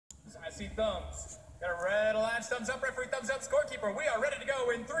see thumbs. Got a red alliance, thumbs up, referee, thumbs up, scorekeeper. We are ready to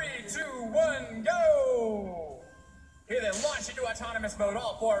go in 3, 2, 1, go! Here they launch into autonomous mode,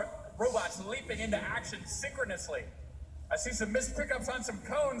 all four robots leaping into action synchronously. I see some missed pickups on some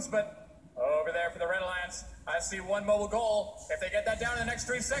cones, but over there for the Red Alliance, I see one mobile goal. If they get that down in the next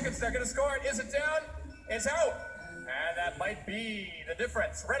 3 seconds, they're going to score it. Is it down? It's out. And that might be the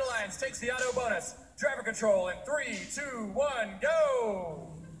difference. Red Alliance takes the auto bonus. Driver control in 3, 2, 1, go!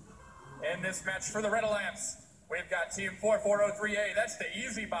 In this match for the Red Alliance, we've got Team 4403A. That's the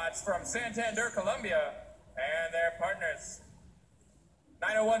Easy Bots from Santander, Colombia, and their partners.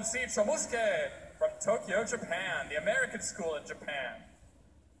 901C Chomusuke from Tokyo, Japan, the American school in Japan.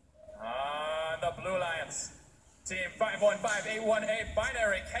 On the Blue Alliance, Team 51581A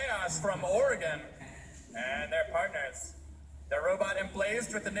Binary Chaos from Oregon, and their partners. The robot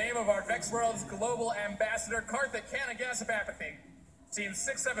emblazed with the name of our Vex World's global ambassador, Karthik Kanagasapathy. Team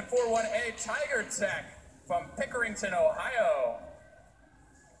 6741A Tiger Tech from Pickerington, Ohio.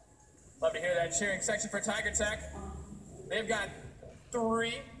 Love to hear that cheering section for Tiger Tech. They've got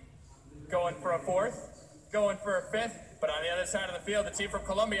 3, going for a 4th, going for a 5th, but on the other side of the field, the team from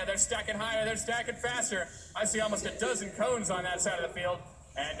Colombia, they're stacking higher, they're stacking faster. I see almost a dozen cones on that side of the field.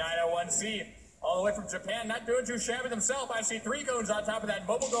 And 901C, all the way from Japan, not doing too shabby themselves. I see 3 cones on top of that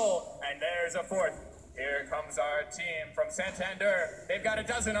mobile goal, and there's a 4th. Here comes our team from Santander. They've got a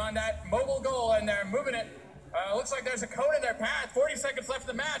dozen on that mobile goal, and they're moving it. Looks like there's a cone in their path. 40 seconds left in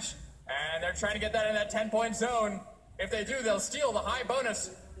the match, and they're trying to get that in that 10-point zone. If they do, they'll steal the high bonus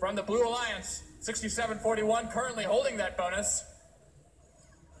from the Blue Alliance. 6741 currently holding that bonus.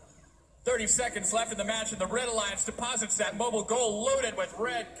 30 seconds left in the match, and the Red Alliance deposits that mobile goal loaded with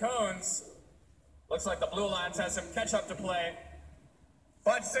red cones. Looks like the Blue Alliance has some catch-up to play.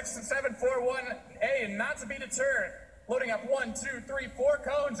 But 6741A not to be deterred. Loading up 1, 2, 3, 4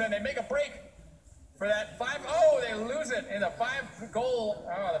 cones, and they make a break for that 5. Oh, they lose it in the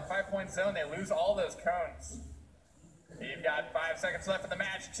 5-point zone. They lose all those cones. You've got 5 seconds left in the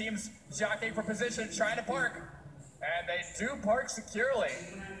match. Teams jockeying for position, trying to park. And they do park securely.